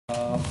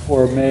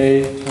for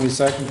May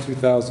 22nd,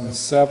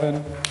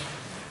 2007.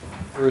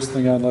 First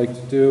thing I'd like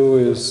to do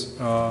is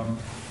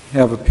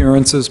have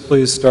appearances,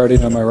 please,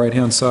 starting on my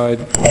right-hand side.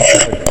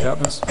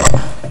 Chapman.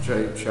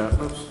 Jay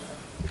Chapman.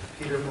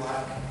 Peter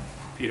Black.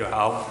 Peter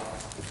Howe.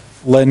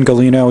 Len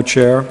Galino,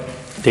 Chair.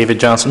 David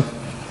Johnson.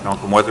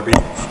 Malcolm Weatherby.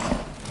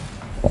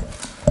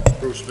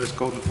 Bruce Smith,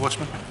 Code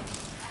Enforcement.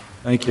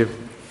 Thank you.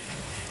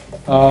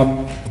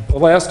 The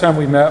last time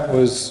we met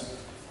was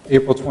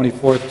April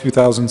 24th,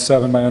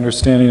 2007. My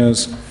understanding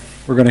is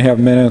we're going to have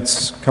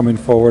minutes coming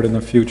forward in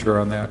the future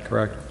on that,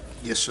 correct?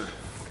 Yes, sir.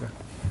 Okay.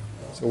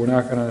 So we're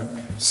not going to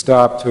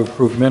stop to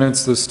approve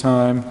minutes this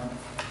time.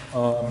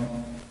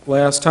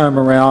 Last time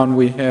around,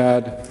 we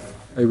had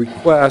a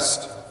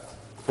request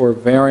for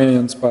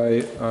variance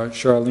by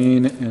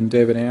Charlene and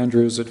David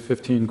Andrews at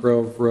 15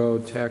 Grove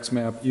Road, tax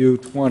map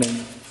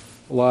U20,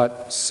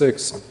 lot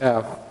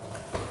 6F,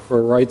 for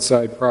a right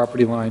side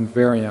property line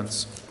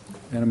variance.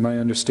 And my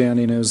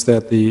understanding is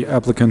that the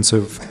applicants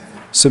have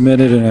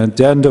submitted an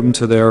addendum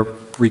to their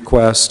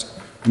request,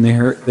 and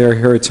they're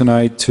here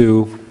tonight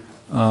to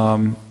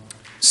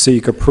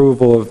seek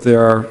approval of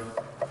their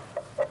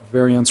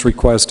variance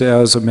request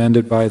as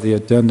amended by the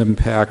addendum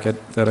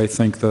packet that I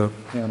think the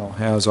panel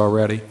has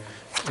already.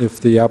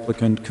 If the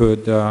applicant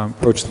could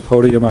approach the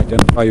podium,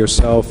 identify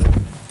yourself,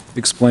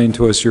 explain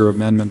to us your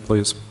amendment,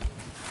 please.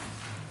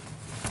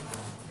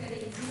 Good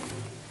evening.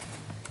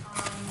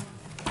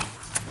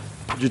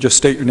 Could you just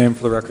state your name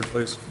for the record,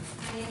 please?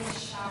 My name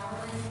is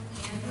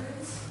Charlene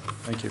Andrews.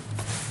 Thank you.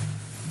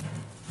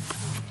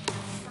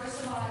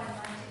 First of all, I'd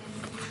like to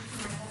introduce my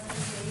husband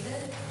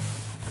David,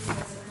 who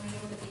was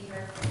unable to be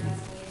here for the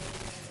last meeting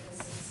because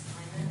of his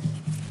assignment.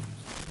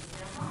 He's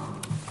now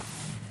home.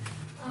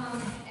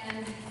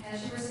 And as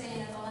you were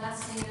saying at the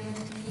last meeting,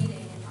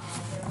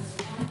 there was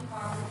one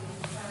property in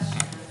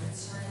question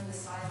concerning the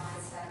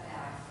sideline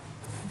setback.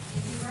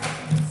 If you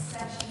reference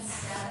section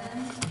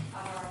 7 of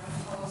our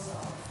proposal,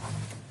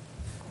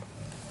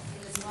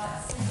 it is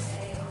lot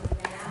 6A on the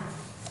map,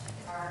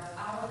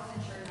 our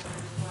picture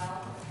number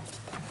 12.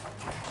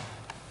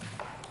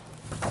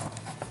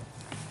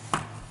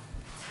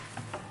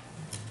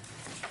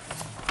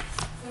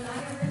 When I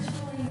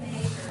originally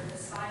measured the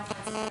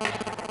sideline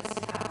setback of this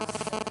house,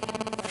 the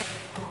family was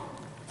at home,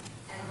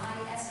 and I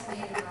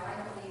estimated where I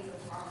believe the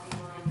property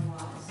line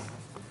was.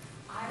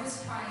 I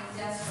was trying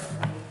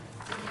desperately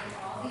to get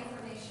all the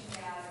information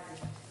gathered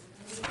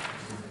to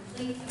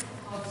complete the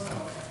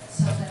proposal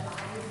so that I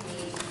would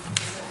meet the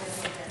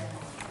visit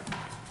deadline.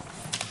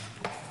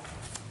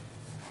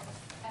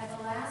 At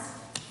the last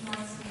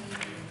month's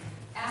meeting,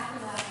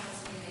 after last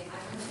month's meeting, I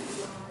went to the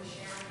owner,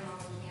 Sharon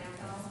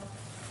Monacanto,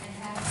 and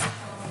had her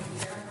show me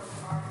where her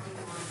property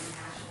line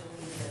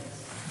actually is.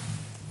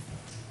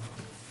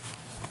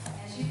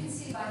 As you can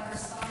see by her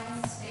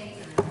sign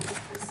statement,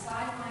 the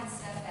sideline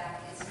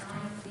setback is 9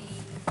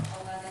 feet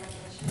 11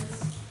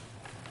 inches.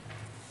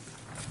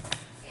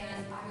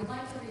 And I would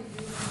like to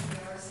review the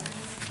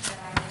comparisons that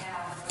I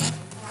have, but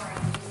before I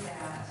do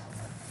that,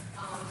 I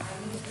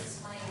need to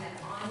explain that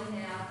on the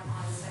map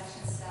on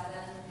section 7,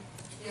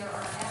 there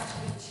are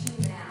actually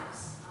 2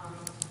 maps on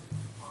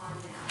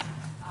that.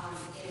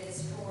 It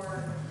is for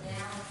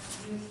map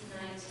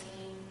U19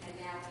 and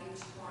map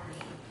U20.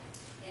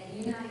 And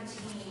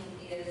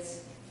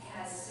U19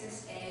 has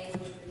 6A,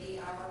 which would be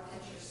our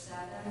picture 7,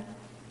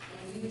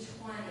 and U20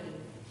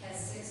 has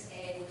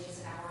 6A, which is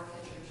our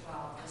picture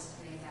 12, just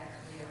to make that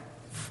clear.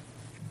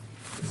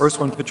 The first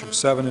one, picture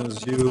 7, is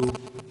It's map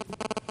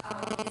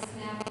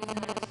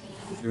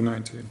U19.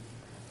 U19.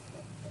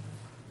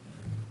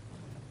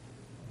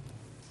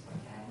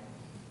 Okay.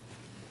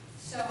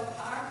 So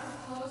our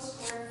proposed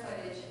square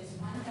footage is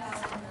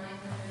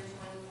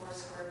 1,924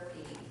 square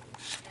feet.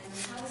 And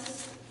the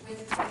houses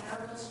with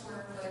comparable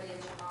square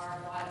footage are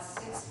lot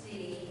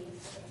 6B,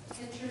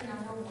 picture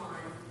number 1,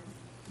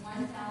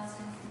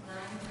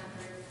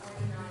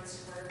 1,949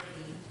 square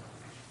feet.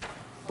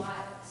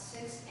 Lot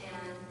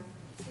 6N,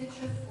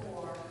 picture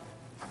 4,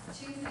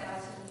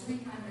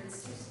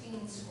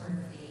 2,316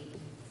 square feet.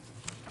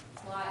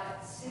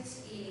 Lot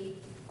 6E,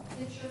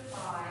 picture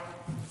 5,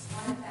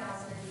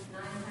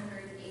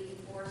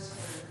 1,984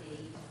 square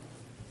feet.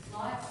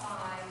 Lot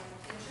 5,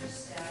 picture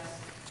 6,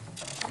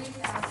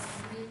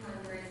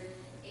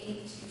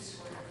 3,382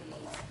 square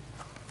feet.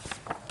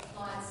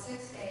 Lot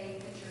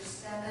 6A, picture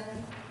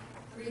 7,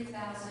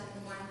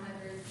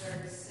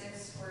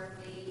 3,136 square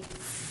feet.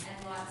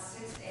 And lot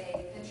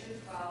 6A, picture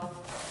 12,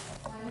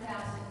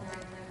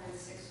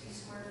 1,960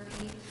 square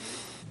feet.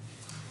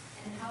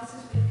 And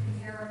houses with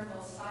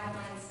comparable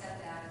sideline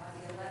setback of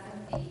the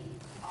 11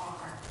 feet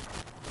are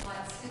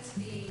lot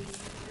 6B,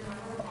 picture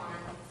number 1,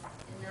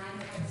 and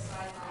 9-foot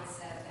sideline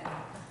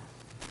setback.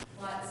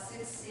 Lot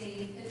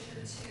 6C, picture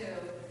 2,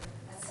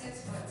 a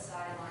 6-foot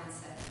sideline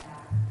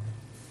setback.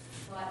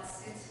 Lot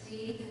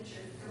 6D,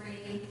 picture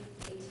 3,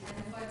 a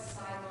 10-foot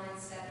sideline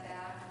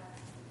setback.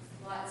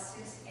 Lot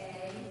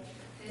 6A,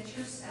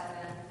 picture 7,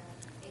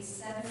 a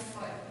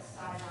 7-foot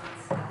sideline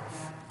setback.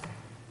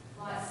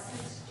 Lot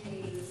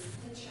 6G,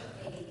 picture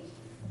 8,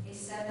 a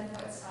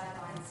 7-foot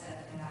sideline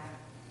setback.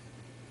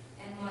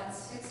 And lot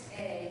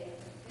 6A,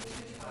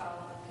 picture 12,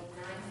 a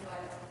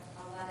 9-foot,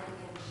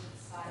 11-inch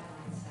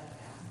sideline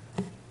setback.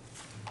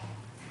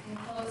 In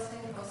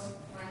closing, both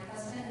my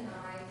husband and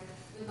I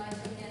would like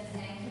to again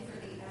thank you for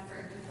the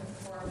effort you put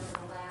forward in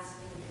the last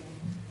meeting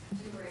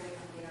to bring a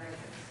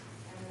variance.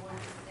 And we want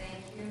to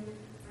thank you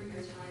for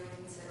your time and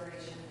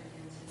consideration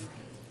again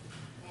tonight.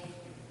 Thank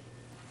you.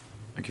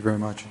 Thank you very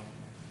much.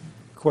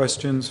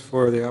 Questions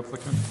for the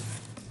applicant?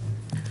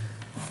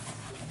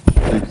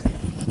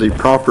 The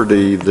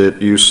property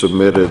that you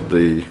submitted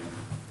the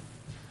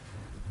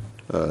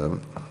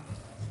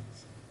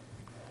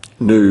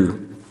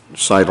new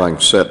sideline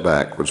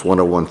setback was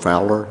 101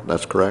 Fowler,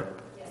 that's correct?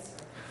 Yes, sir.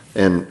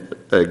 And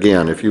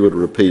again, if you would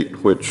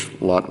repeat which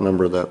lot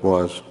number that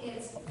was?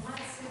 It's lot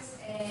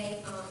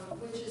 6A,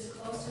 which is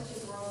closer to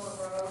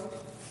Grover Road,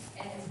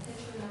 and it's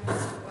picture number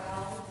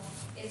 12.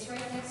 It's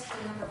right next to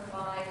number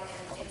 5,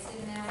 and it's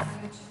in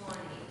Avenue 20.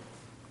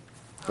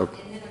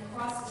 Okay. And then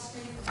across the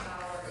street from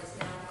Tower is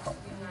now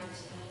U19.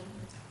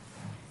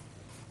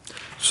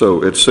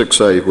 So it's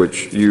 6A,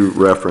 which you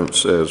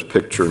reference as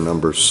picture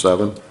number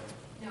 7? No,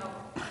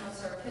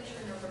 sir, picture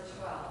number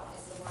 12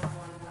 is the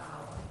 101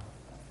 Tower.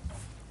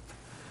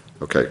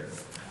 Okay.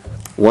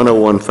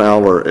 101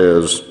 Fowler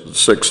is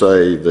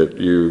 6A that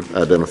you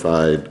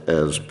identified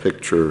as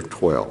picture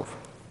 12.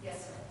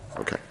 Yes,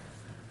 sir. Okay.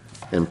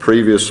 And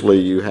previously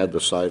you had the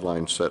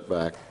sideline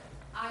setback?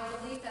 I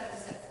believe that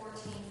was at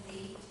 14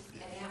 feet,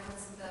 and that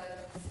was the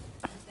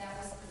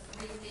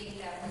 3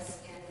 feet that was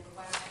in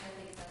question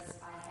because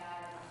I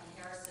had a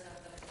comparison of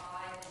the 5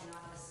 and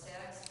not the 6,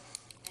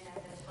 and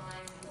at the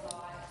time we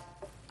thought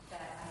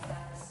that I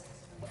had the 6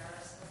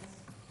 comparisons.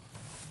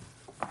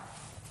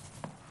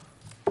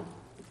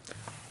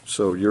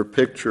 So your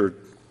picture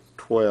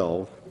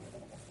 12,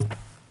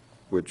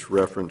 which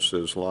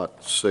references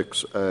lot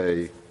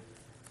 6A,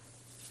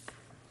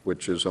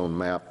 which is on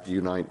map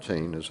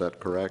U19, is that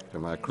correct?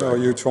 Am I correct?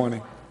 No,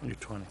 U20.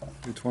 U20.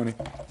 U20.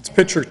 It's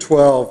picture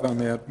 12 on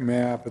that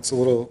map. It's a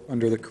little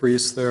under the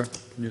crease there.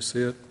 Can you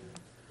see it?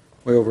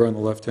 Way over on the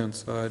left-hand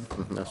side.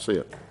 I see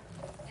it.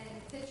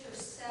 And picture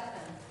 7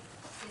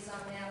 is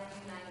on map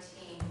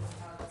U19,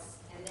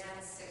 and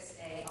that's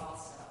 6A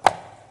also.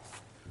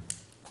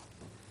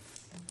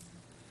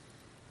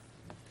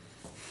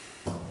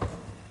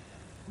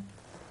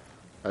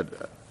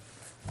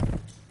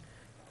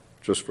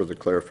 Just for the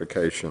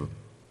clarification,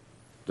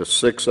 the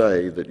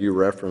 6A that you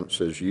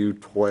reference as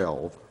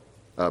U12,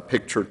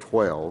 picture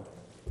 12,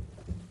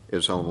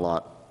 is on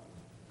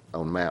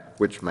map,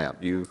 which map?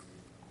 Do you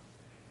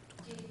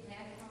have it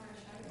on our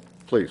show?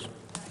 Please.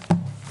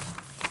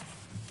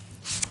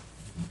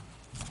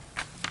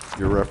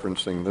 You're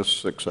referencing this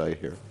 6A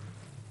here.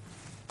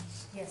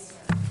 Yes, sir.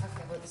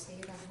 Okay, well, see,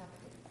 you don't have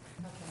it.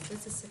 Okay,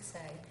 this is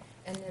 6A,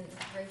 and then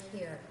right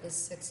here is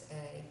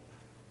 6A.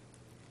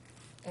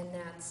 And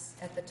that's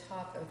at the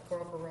top of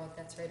Grover Road,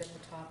 that's right at the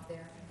top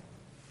there.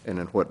 And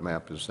in what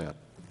map is that?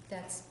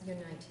 That's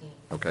U19,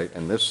 Okay,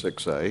 and this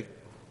 6A,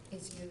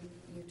 is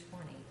U20,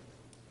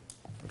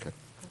 okay,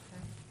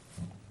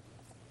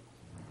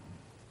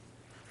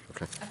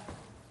 okay? okay.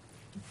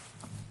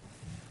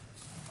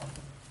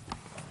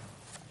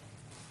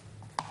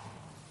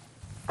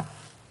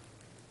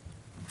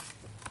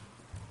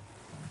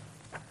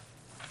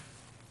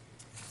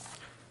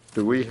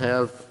 Do we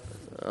have,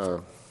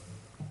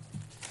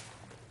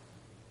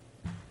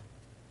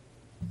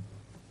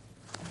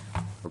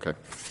 okay,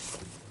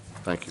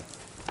 thank you.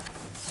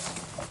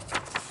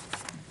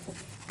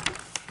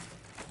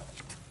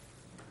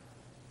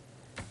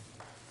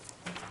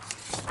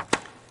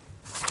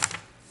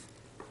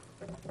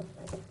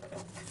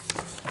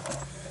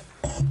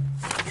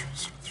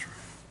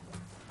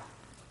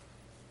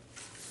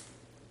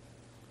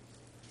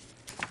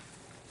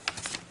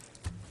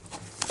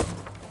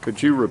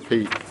 Could you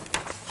repeat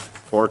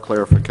for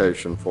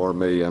clarification for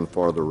me and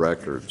for the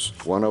records,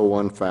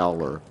 101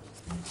 Fowler,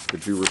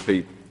 could you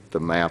repeat the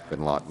map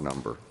and lot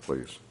number,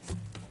 please?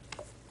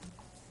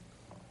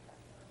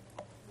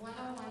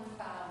 101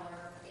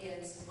 Fowler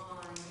is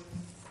on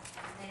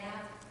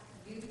map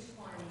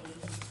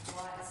U20,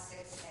 lot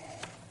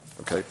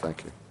 6A. Okay,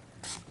 thank you.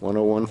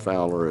 101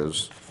 Fowler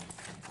is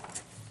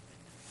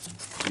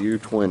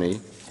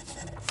U20,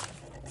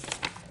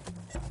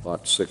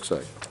 lot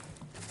 6A.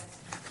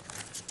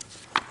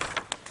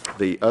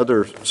 The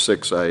other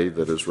 6A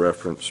that is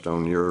referenced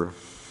on your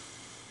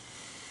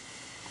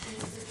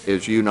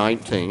is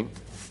U19.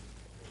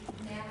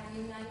 Map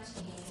U19, lot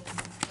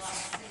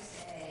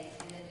 6A,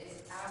 and it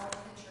is our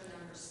picture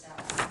number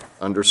 7.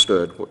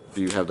 Understood.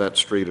 Do you have that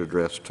street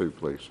address too,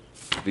 please?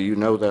 Do you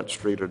know that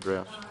street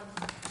address?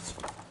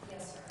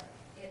 Yes, sir.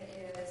 It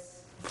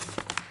is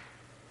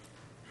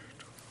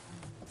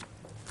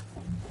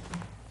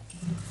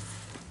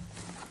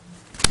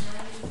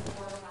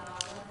 94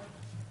 Fowler.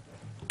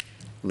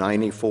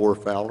 94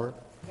 Fowler?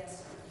 Yes,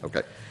 sir.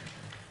 Okay.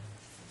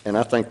 And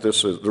I think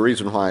this is, the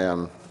reason why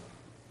I'm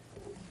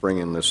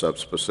bringing this up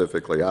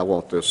specifically, I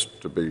want this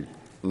to be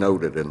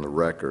noted in the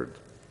record,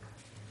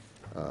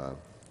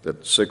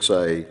 that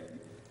 6A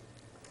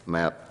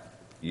map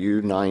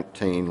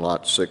U19,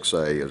 Lot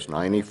 6A is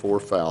 94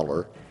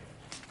 Fowler.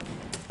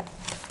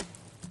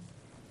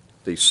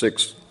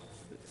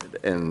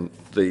 And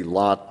the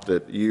lot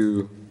that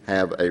you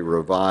have a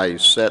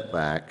revised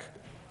setback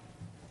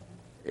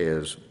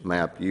is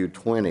map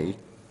U20,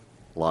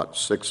 Lot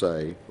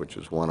 6A, which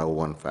is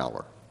 101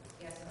 Fowler.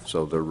 Yes, sir.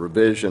 So the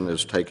revision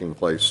is taking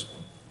place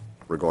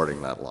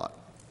regarding that lot.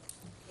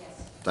 Yes.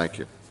 Thank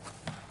you.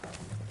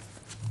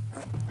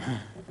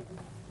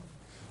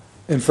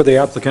 And for the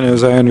applicant,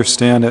 as I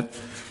understand it,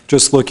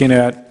 just looking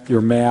at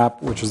your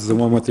map, which is the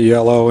one with the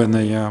yellow and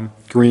the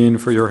green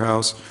for your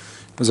house,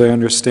 as I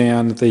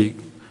understand, the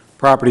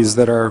properties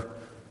that are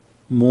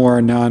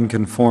more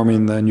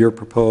non-conforming than your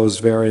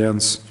proposed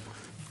variance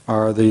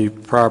are the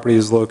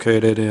properties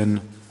located in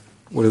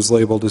what is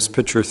labeled as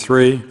Picture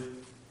 3,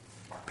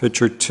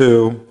 Picture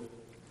 2,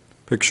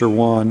 Picture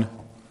 1,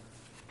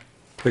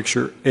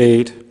 Picture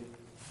 8,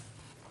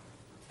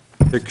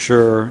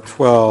 Picture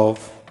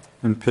 12,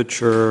 and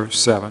Picture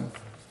 7.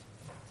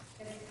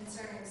 Is it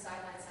concerning the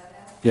sideline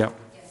setback? Yeah.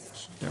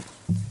 Yes, sir.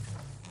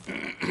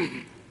 Yeah.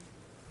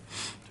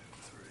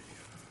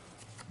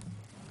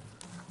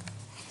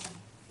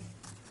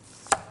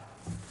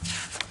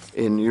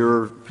 In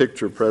your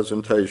picture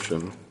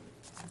presentation,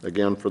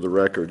 again for the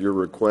record, you're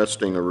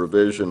requesting a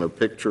revision of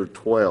Picture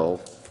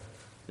 12,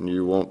 and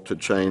you want to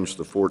change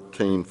the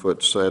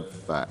 14-foot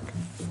setback.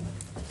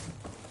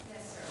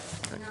 Yes,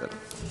 sir. 9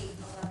 feet,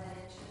 11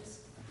 inches.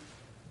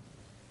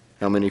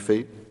 How many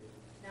feet?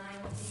 9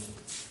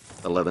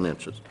 feet. 11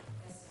 inches.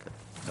 Yes, sir.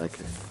 Thank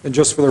you. And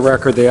just for the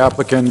record, the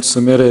applicant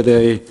submitted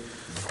a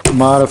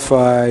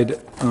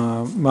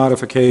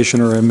modification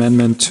or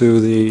amendment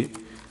to the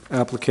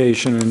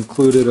application and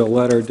included a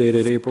letter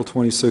dated April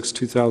 26,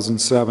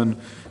 2007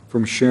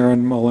 from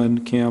Sharon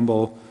Mullen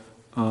Campbell,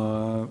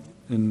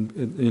 and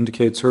it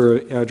indicates her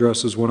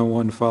address is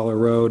 101 Fowler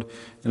Road,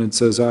 and it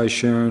says, "I,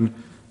 Sharon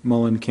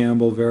Mullen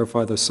Campbell,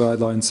 verify the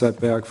sideline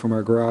setback from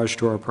our garage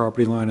to our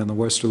property line on the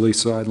westerly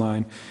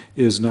sideline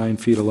is 9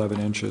 feet 11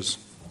 inches."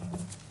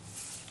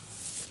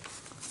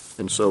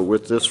 And so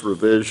with this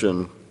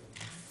revision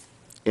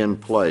in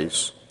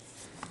place,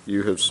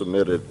 you have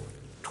submitted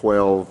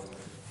 12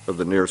 of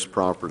the nearest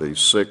properties,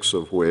 6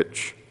 of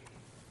which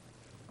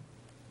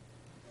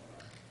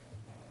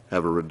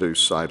have a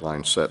reduced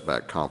sideline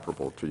setback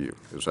comparable to you.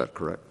 Is that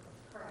correct?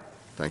 Correct.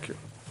 Thank you.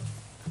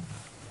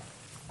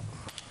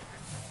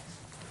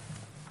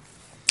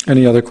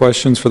 Any other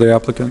questions for the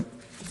applicant?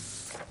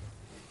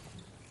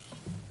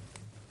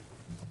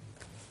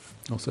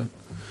 All set.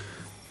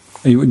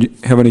 You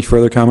have any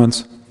further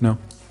comments? No?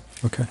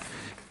 Okay.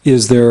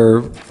 Is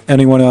there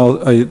anyone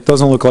else? It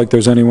doesn't look like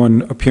there's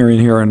anyone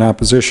appearing here in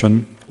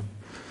opposition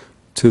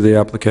to the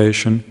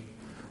application.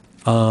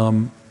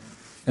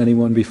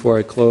 Anyone, before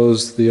I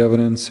close the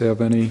evidence,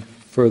 have any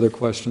further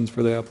questions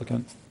for the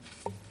applicant?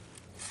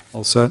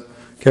 All set?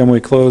 Can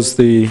we close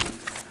the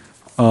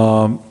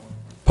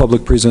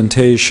public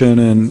presentation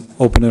and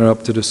open it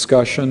up to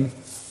discussion?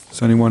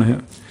 Does anyone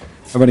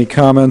have any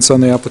comments on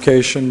the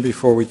application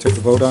before we take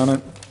a vote on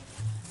it?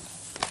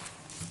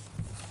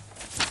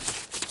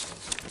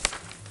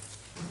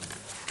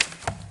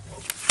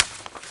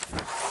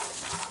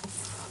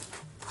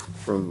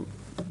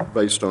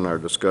 Based on our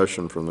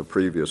discussion from the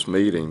previous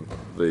meeting,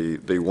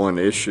 the one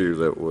issue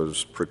that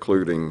was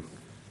precluding,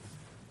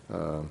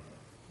 the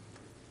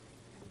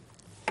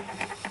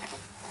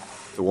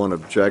one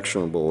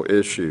objectionable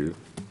issue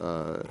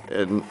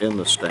in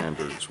the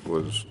standards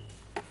was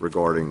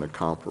regarding the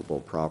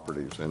comparable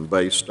properties. And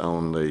based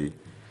on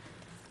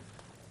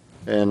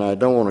and I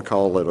don't want to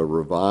call it a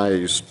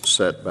revised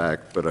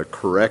setback, but a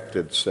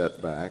corrected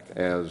setback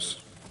as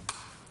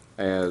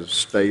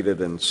stated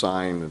and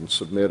signed and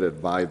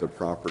submitted by the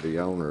property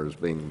owner as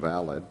being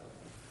valid.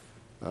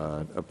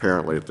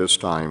 Apparently at this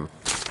time,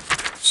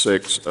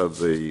 6 of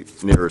the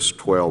nearest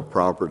 12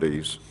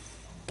 properties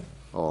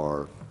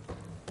are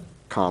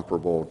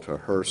comparable to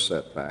her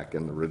setback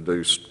and the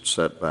reduced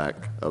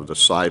setback of the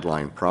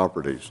sideline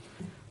properties.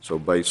 So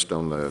based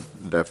on the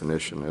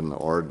definition in the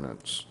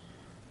ordinance,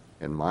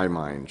 in my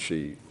mind,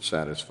 she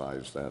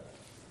satisfies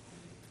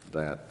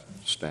that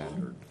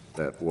standard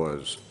that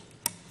was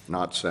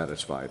not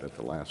satisfied at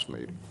the last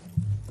meeting.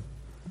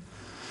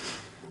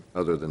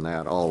 Other than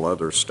that, all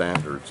other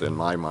standards, in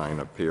my mind,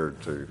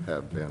 appeared to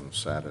have been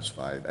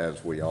satisfied,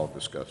 as we all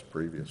discussed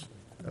previously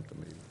at the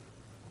meeting.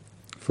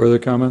 Further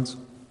comments?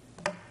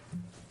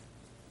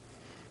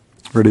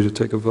 Ready to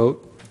take a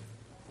vote?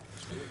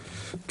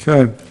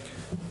 Okay.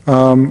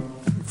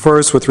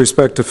 First, with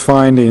respect to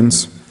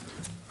findings,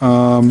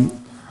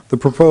 the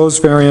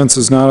proposed variance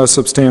is not a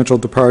substantial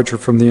departure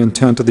from the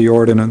intent of the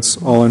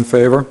ordinance. All in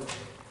favor?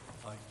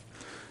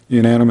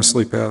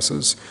 Unanimously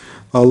passes.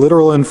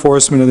 Literal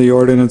enforcement of the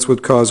ordinance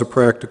would cause a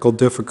practical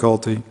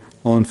difficulty.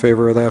 All in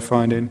favor of that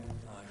finding?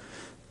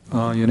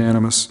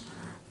 Unanimous.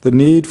 The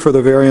need for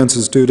the variance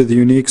is due to the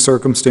unique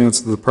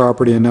circumstances of the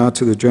property and not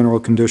to the general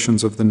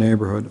conditions of the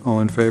neighborhood.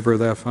 All in favor of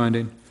that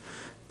finding?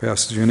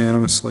 Passes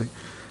unanimously.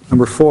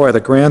 Number 4, the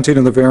granting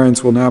of the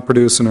variance will not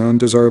produce an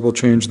undesirable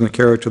change in the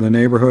character of the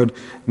neighborhood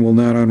and will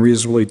not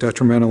unreasonably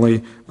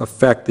detrimentally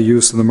affect the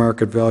use of the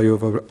market value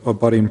of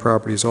abutting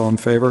properties. All in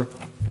favor?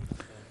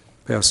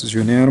 Passes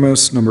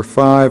unanimous. Number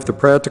 5, the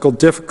practical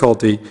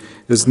difficulty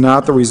is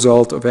not the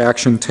result of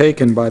action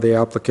taken by the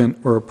applicant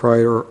or a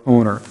prior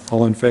owner.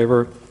 All in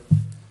favor?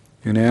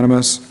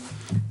 Unanimous.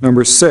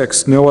 Number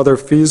 6, no other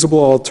feasible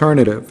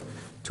alternative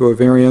to a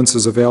variance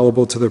is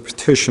available to the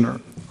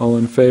petitioner. All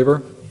in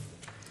favor?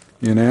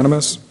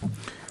 Unanimous.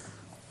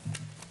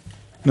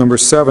 Number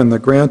 7, the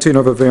granting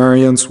of a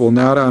variance will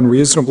not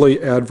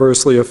unreasonably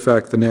adversely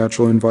affect the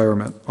natural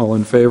environment. All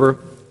in favor?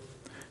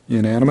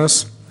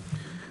 Unanimous.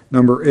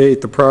 Number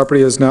 8, the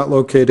property is not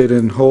located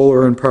in whole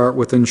or in part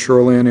within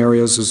shoreline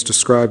areas as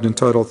described in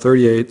Title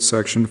 38,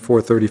 Section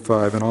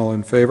 435. And all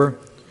in favor?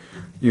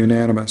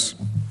 Unanimous.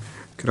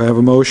 Could I have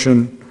a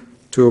motion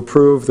to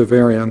approve the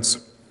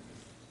variance?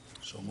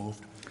 So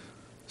moved.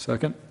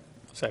 Second?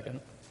 Second.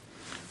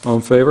 All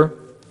in favor?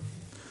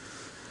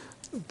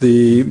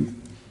 The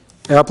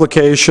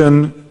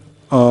application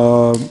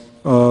of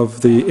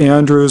the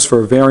Andrews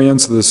for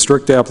variance of the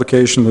strict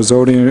application of the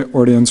zoning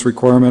ordinance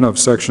requirement of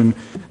Section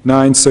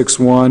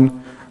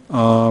 961,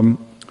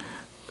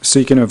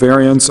 seeking a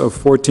variance of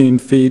 14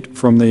 feet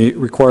from the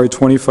required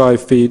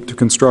 25 feet to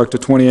construct a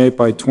 28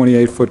 by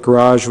 28-foot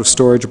garage with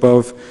storage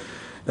above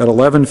at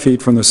 11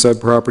 feet from the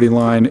said property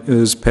line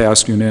is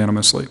passed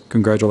unanimously.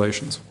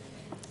 Congratulations.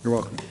 You're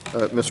welcome.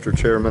 Mr.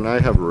 Chairman, I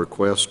have a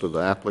request of the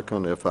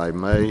applicant, if I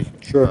may.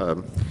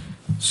 Sure.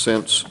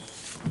 Since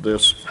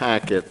this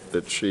packet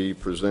that she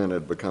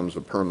presented becomes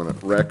a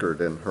permanent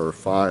record in her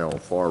file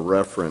for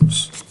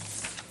reference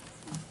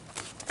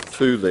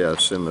to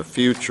this in the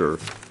future,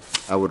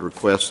 I would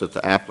request that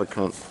the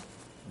applicant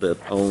that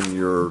own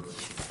your,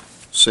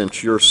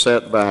 since your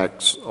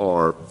setbacks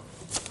are,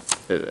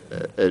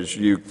 as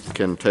you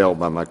can tell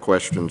by my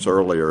questions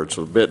earlier, it's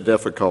a bit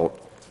difficult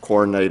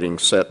coordinating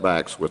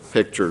setbacks with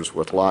pictures,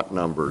 with lot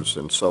numbers,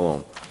 and so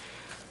on.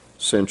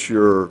 Since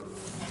your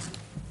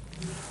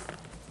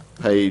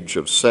page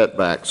of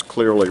setbacks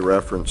clearly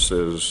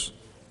references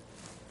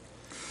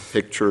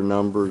picture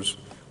numbers,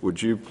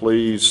 would you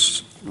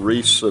please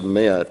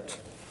resubmit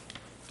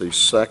the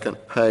second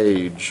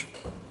page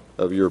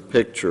of your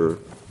picture,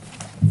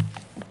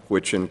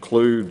 which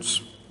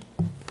includes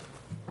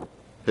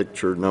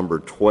picture number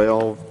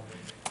 12,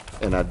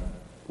 and I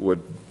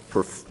would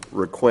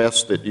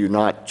request that you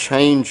not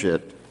change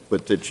it,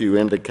 but that you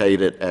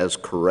indicate it as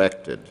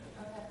corrected.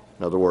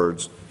 In other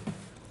words,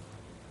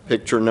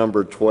 picture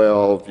number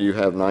 12, you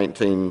have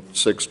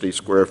 1960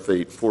 square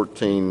feet,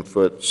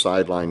 14-foot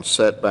sideline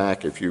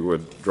setback. If you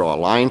would draw a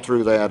line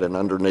through that and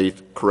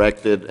underneath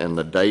corrected and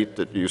the date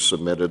that you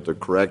submitted the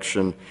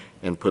correction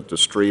and put the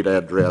street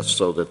address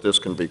so that this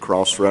can be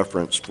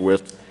cross-referenced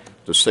with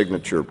the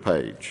signature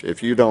page.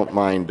 If you don't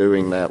mind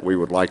doing that, we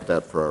would like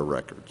that for our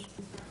records,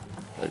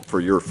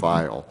 for your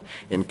file.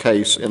 In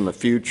case in the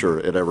future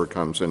it ever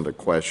comes into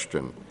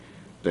question,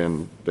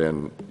 then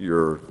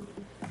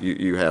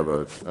you have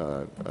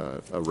a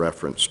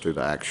reference to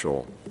the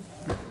actual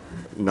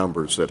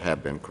numbers that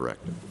have been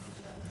corrected.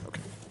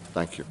 Okay,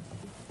 thank you.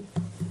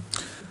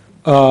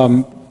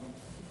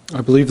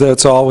 I believe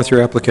that's all with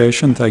your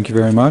application. Thank you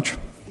very much.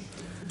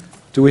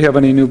 Do we have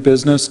any new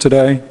business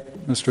today,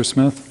 Mr.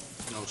 Smith?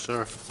 No,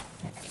 sir.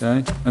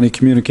 Okay. Any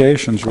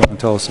communications you want to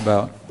tell us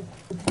about,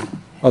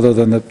 other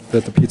than that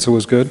the pizza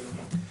was good?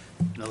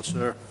 No,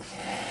 sir.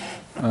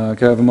 Can I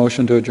have a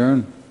motion to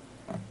adjourn?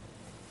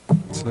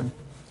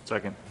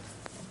 Second.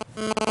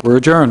 We're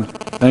adjourned.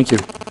 Thank you.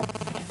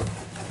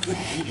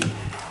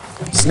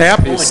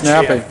 Snappy,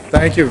 snappy.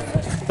 Thank you.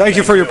 Thank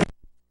you for your...